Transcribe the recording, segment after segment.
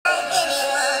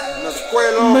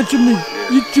Mention me.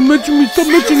 You mention me. Stop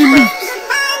mentioning me.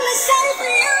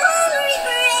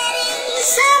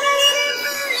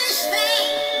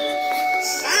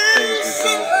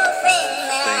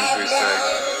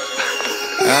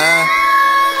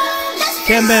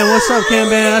 Camban, what's up,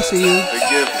 Camban? I see you.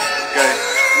 Forgive me, okay?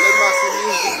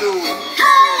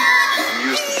 I'm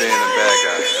used to being a bad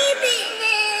guy.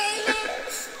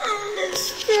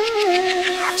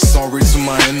 Sorry to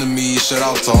my enemies, shout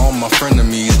out to all my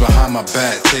frenemies behind my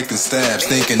back, taking stabs,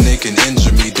 thinking they can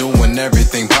injure me, doing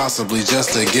everything possibly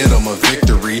just to get them a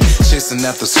victory, chasing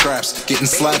after scraps, getting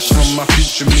slaps from my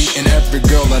future me and every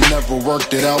girl I never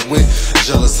worked it out with,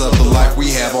 jealous of the life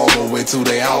we have all the way to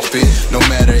their outfit, no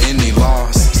matter any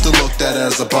loss, still looked at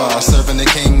as a boss, serving the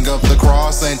king of the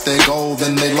cross, ain't they gold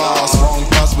then they lost, wrong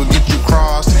thoughts will get you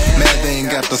crossed, mad they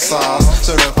ain't got the sauce,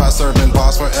 certified serving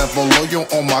boss, forever loyal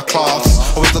on my cloths,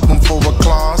 always looking for a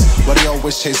clause, but they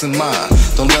always chasing mine,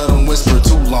 don't let them whisper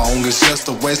too long, it's just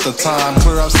a waste of time,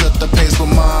 clear up, set the pace with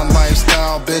mine,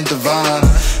 lifestyle been divine,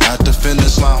 at the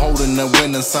finish line holding the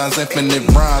winning signs, infinite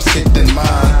rhymes kicked in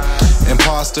mine,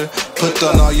 imposter, put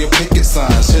on all your picket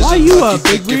signs, why you up,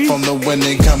 Big Reed? From the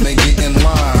winning, come and get in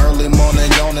line, early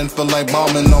morning yawning, feel like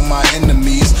bombing on my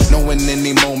enemies, knowing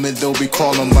any moment they'll be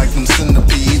crawling like them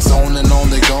centipedes, on and on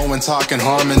they go and talking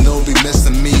harm and they'll be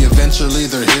missing me, eventually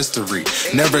their history,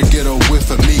 never get a whiff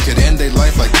of me, could end their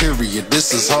life like period,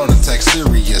 this is heart attack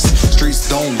serious, streets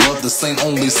don't love the saint,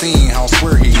 only seeing how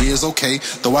square he is, okay,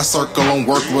 though I circle and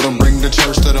work with them, bring the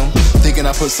church to them, thinking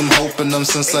I put some hope in them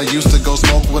since I used to go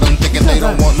smoke with them, thinking they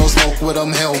don't want no smoke with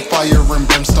them, hellfire and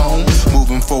brimstone,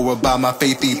 moving forward by my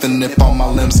faith, even if all my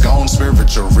limbs gone,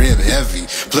 spiritual rib heavy,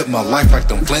 flip my life like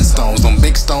them Flintstones, them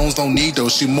big stones don't need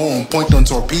those, she more on point on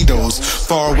torpedoes,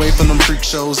 far away from them freak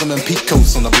shows, I'm in peak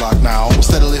coats on the block now,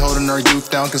 steadily holding our youth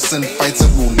down, cause in fights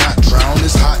it will not drown,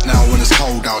 it's hot now when it's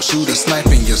cold out, shoot a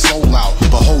sniping your soul out,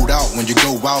 but hold out when you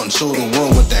go out and show the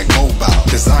world what that go about,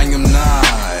 cause I am not,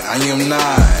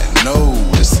 no,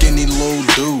 the skinny little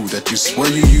dude that you swear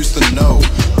you used to know,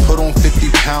 put on 50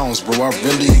 pounds, bro, I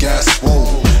really got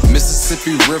swole,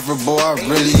 Mississippi River, boy, I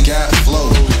really got flow,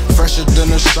 fresher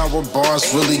than a shower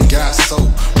bars, really got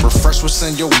soap, refresh what's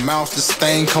in your mouth, this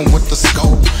thing come with the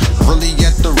scope, really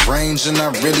at the range and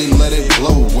I really let it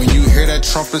blow, when you hear that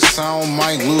trumpet sound,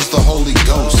 might lose the Holy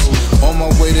Ghost, on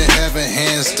my way to heaven,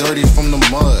 hands dirty from the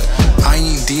mud, I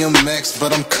ain't DMX,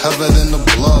 but I'm covered in the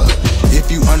blood,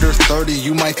 if you under 30,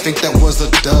 you might think that was a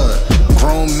dud,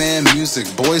 grown man music,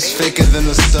 boys faker than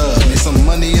a stud, made some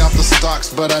money off the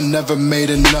stocks, but I never made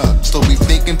enough, still be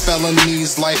thinking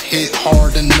felonies, life hit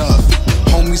hard enough,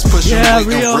 homies pushing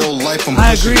weight in real life, I'm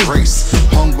pushing grace,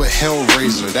 hung with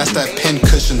Hellraiser, that's that pin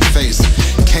cushion face,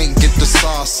 can't get the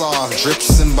sauce off, drip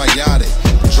symbiotic,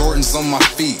 Jordans on my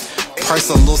feet, price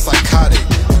a little psychotic,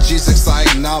 Jesus I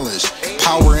acknowledge,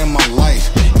 power in my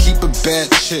life, keep a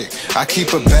bad chick, I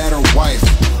keep a badder wife,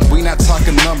 we not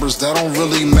talking numbers, that don't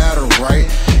really matter, right,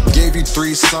 gave you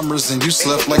 3 summers and you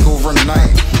slept like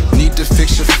overnight, need to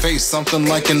fix your face, something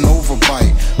like an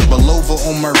overbite, Belova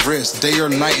on my wrist, day or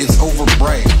night it's over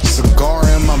bright, cigar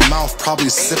in my mouth, probably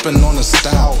sipping on a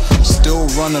stout, still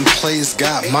running plays,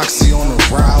 got Moxie on the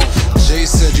route, Jay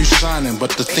said you shining,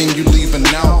 but the thing you leaving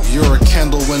out, you're a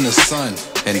candle in the sun,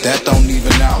 and that don't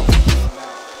even out.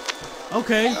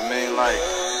 Okay. I mean, like,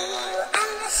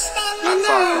 I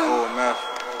talk to old meth,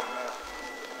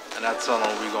 and I tell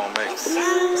them we gonna make it.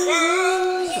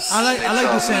 I like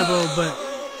the sample, but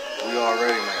we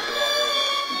already made it.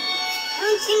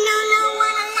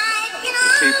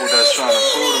 The people that's trying to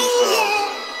prove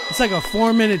themselves, it's like a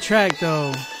 4-minute track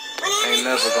though. Ain't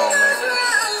never gonna make it,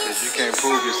 cause you can't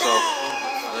prove yourself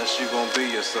unless you gonna be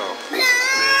yourself.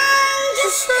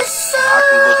 I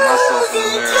can look myself in the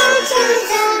mirror every day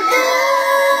and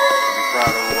be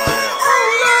proud of who I am.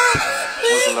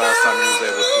 When's the last time you was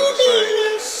able to do the same?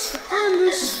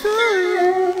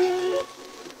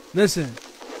 Listen,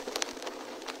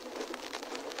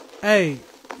 hey,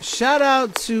 shout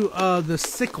out to the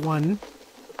sick one.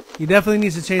 He definitely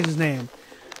needs to change his name.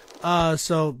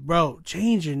 So bro,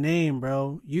 change your name,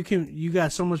 bro. You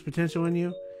got so much potential in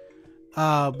you.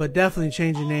 But definitely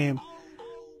change your name.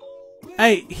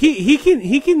 Hey, he can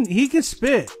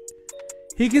spit.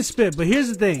 He can spit, but here's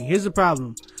the thing. Here's the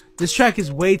problem. This track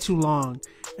is way too long,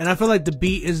 and I feel like the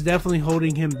beat is definitely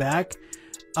holding him back.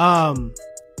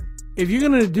 If you're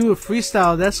gonna do a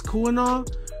freestyle, that's cool and all,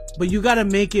 but you gotta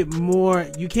make it more.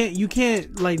 You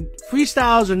can't like,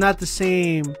 freestyles are not the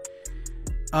same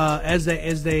as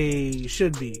they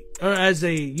should be, or as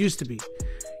they used to be.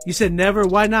 You said never.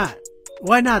 Why not?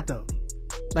 Why not though?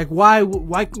 Like why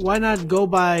not go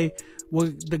by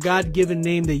the God-given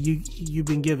name that you've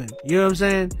been given. You know what I'm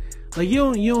saying? Like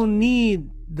you don't need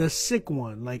the sick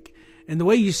one. Like, and the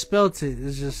way you spelt it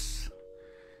is just,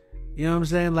 you know what I'm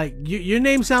saying? Like your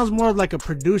name sounds more like a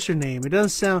producer name. It doesn't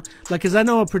sound like, cause I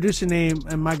know a producer name,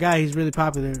 and my guy, he's really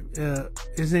popular.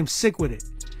 His name's Sick With It.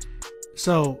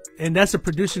 So, and that's a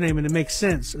producer name, and it makes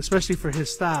sense, especially for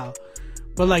his style.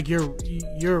 But like you're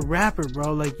a rapper,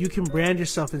 bro. Like you can brand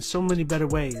yourself in so many better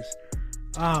ways.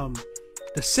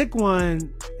 The Sick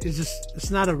One is just,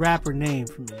 it's not a rapper name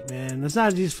for me, man. It's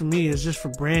not just for me, it's just for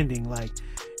branding. Like,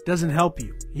 it doesn't help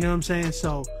you. You know what I'm saying?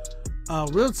 So,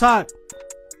 real talk.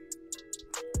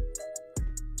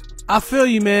 I feel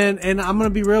you, man, and I'm gonna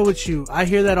be real with you. I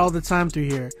hear that all the time through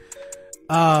here.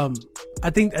 I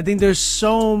think there's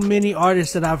so many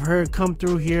artists that I've heard come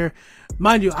through here.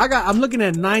 Mind you, I'm looking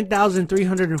at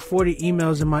 9,340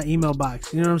 emails in my email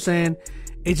box. You know what I'm saying?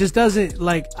 It just doesn't,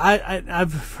 like,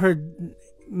 I've heard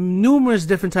numerous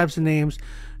different types of names,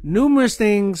 numerous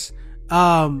things,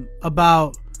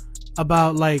 about,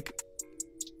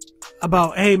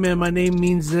 hey man, my name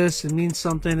means this, it means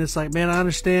something. It's like, man, I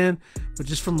understand, but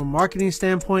just from a marketing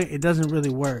standpoint, it doesn't really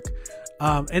work.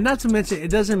 And not to mention, it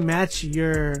doesn't match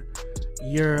your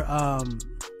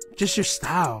just your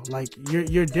style. Like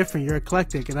you're different, you're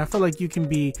eclectic, and I feel like you can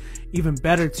be even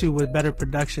better too with better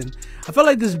production. I feel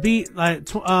like this beat,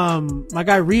 like my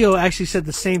guy Rio actually said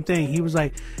the same thing. He was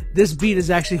like, this beat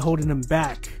is actually holding him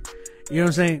back. You know what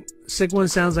I'm saying? Sick One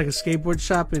sounds like a skateboard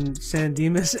shop in San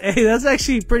Dimas. Hey, that's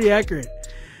actually pretty accurate.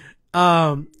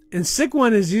 And Sick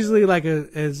One is usually like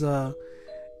is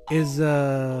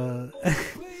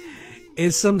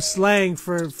some slang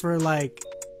for like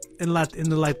in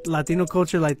the like Latino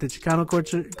culture, like the Chicano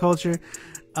culture.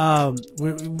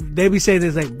 They be saying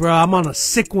this like, bro, I'm on a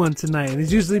sick one tonight, and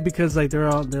it's usually because like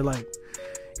they're like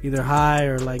either high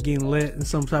or like getting lit in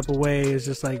some type of way. It's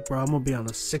just like, bro, I'm gonna be on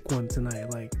a sick one tonight.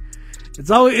 Like,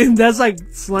 it's always, and that's like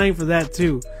slang for that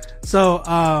too. So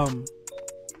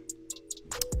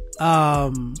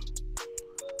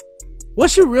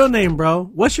what's your real name, bro?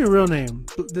 What's your real name?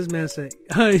 This man said,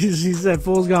 he said,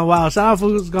 Fool's Gone Wild. Shout out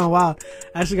Fool's Gone Wild.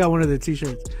 I actually got one of their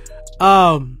t-shirts.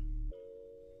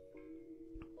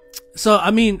 So,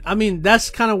 I mean, that's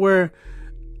kind of where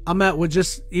I'm at with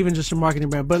just a marketing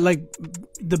brand. But like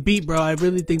the beat, bro, I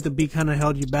really think the beat kind of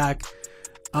held you back.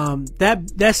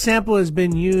 That sample has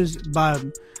been used by,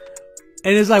 and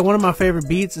it's like one of my favorite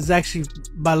beats. It's actually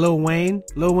by Lil Wayne.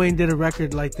 Lil Wayne did a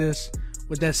record like this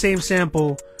with that same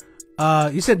sample.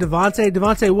 You said Devontae?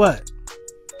 Devontae what?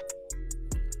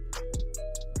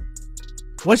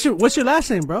 What's your last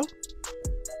name, bro?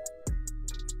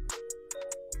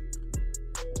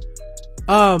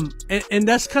 And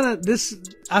that's kind of this,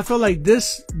 I feel like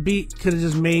this beat could have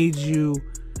just made you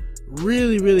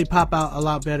really, really pop out a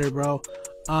lot better, bro.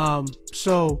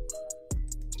 So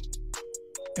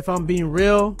if I'm being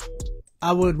real,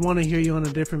 I would want to hear you on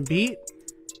a different beat.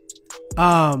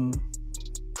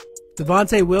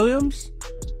 Devontae Williams,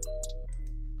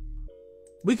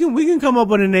 we can come up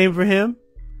with a name for him.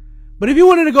 But if you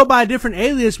wanted to go by a different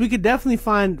alias, we could definitely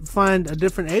find a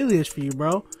different alias for you,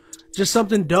 bro. Just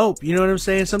something dope, you know what I'm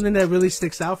saying? Something that really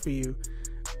sticks out for you.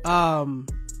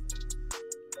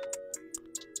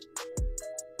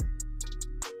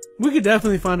 We could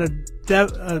definitely find a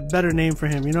better name for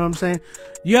him, you know what I'm saying?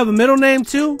 You have a middle name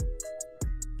too?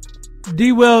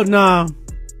 D-Will, nah.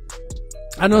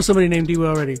 I know somebody named D-Will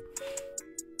already.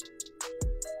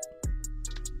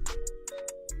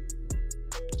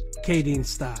 K-Dean,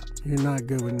 stop. You're not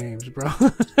good with names, bro.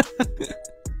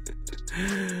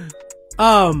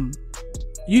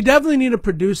 You definitely need a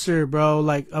producer, bro.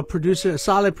 Like a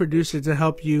solid producer to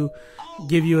help you,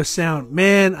 give you a sound.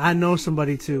 Man, I know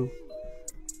somebody too.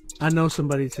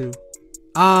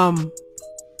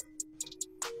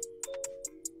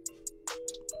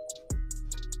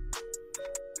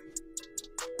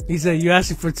 He said, you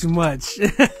asking for too much.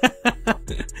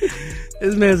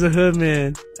 This man's a hood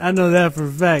man. I know that for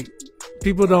a fact.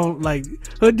 People don't like,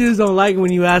 hood dudes don't like it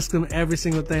when you ask them every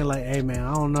single thing. Like, hey man,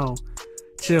 I don't know.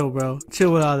 Chill, bro.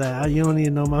 Chill with all that. You don't need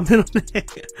to know my middle name.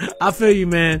 I feel you,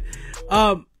 man.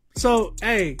 So,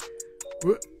 hey,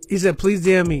 he said, please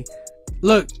DM me.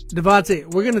 Look,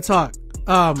 Devontae, we're gonna talk.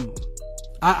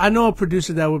 I know a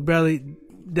producer that would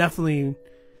definitely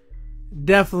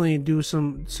do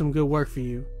some good work for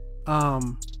you.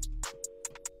 I'm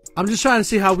just trying to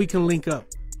see how we can link up.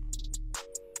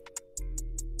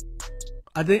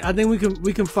 I think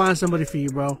we can find somebody for you,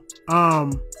 bro.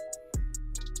 I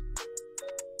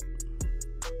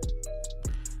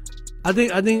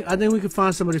think we can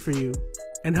find somebody for you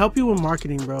and help you with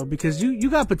marketing, bro, because you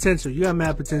got potential. You got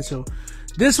mad potential.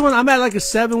 This one, I'm at like a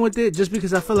 7 with it, just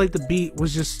because I feel like the beat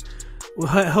was just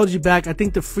held you back. I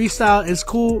think the freestyle is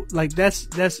cool, like that's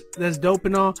dope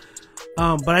and all.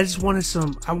 But I just wanted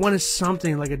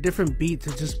something like a different beat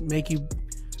to just make you,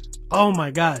 oh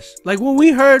my gosh. Like when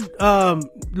we heard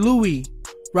Louis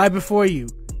right before you,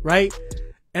 right?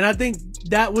 And I think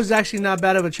that was actually not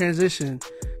bad of a transition,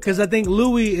 because I think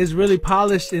Louis is really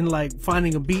polished in like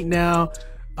finding a beat now,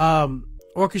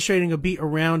 orchestrating a beat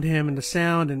around him and the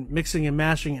sound and mixing and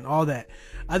mastering and all that.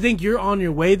 I think you're on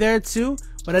your way there too,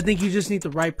 but I think you just need the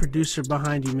right producer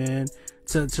behind you, man,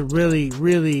 to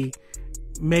really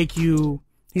make you.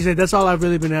 He said, that's all I've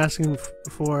really been asking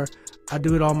for. I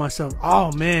do it all myself.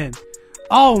 Oh man.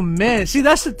 See,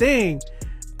 that's the thing.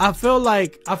 I feel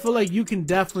like you can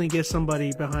definitely get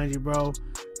somebody behind you, bro,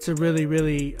 to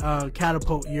really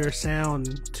catapult your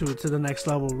sound to the next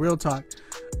level. Real talk.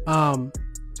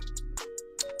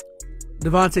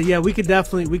 Devontae, yeah, we can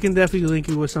definitely link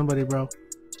you with somebody, bro.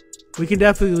 We can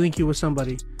definitely link you with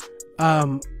somebody.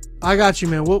 I got you,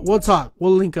 man. We'll talk.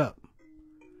 We'll link up.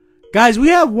 Guys, we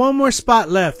have one more spot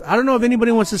left. I don't know if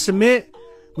anybody wants to submit.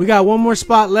 We got one more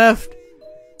spot left.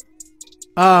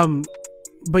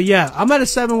 But yeah, I'm at a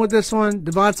 7 with this one.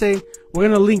 Devontae, we're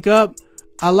gonna link up.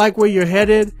 I like where you're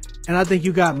headed, and I think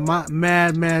you got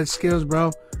mad skills,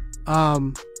 bro.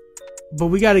 But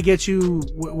we got to get you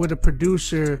with a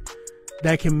producer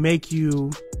that can make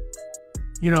you,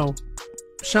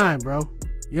 shine, bro.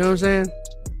 You know what I'm saying?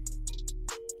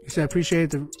 He said,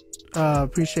 appreciate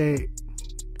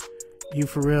you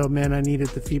for real, man. I needed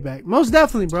the feedback. Most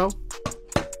definitely, bro.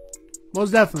 Most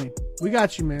definitely. We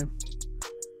got you, man.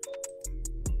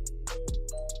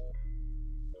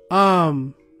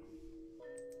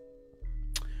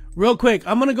 Real quick,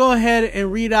 I'm gonna go ahead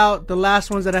and read out the last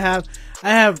ones that I have. I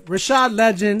have Rashad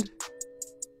Legend.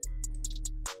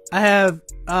 I have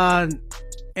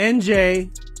NJ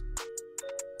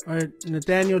or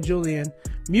Nathaniel Julian,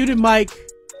 Muted Mike,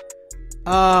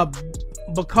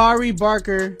 Bakari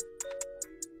Barker,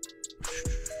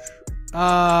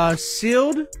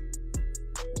 Sealed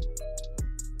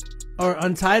or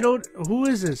Untitled. Who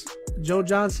is this? Joe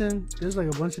Johnson. There's like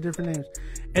a bunch of different names.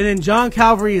 And then John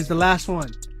Calvary is the last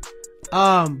one.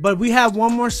 But we have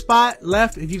one more spot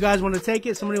left. If you guys want to take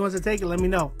it, somebody wants to take it, let me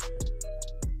know.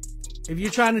 If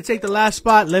you're trying to take the last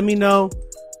spot, let me know.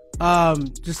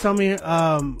 Just tell me.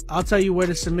 I'll tell you where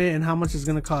to submit and how much it's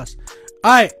gonna cost.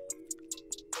 All right.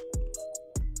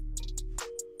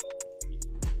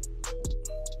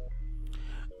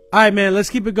 All right, man. Let's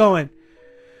keep it going.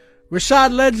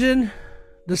 Rashad Legend.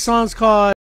 The song's called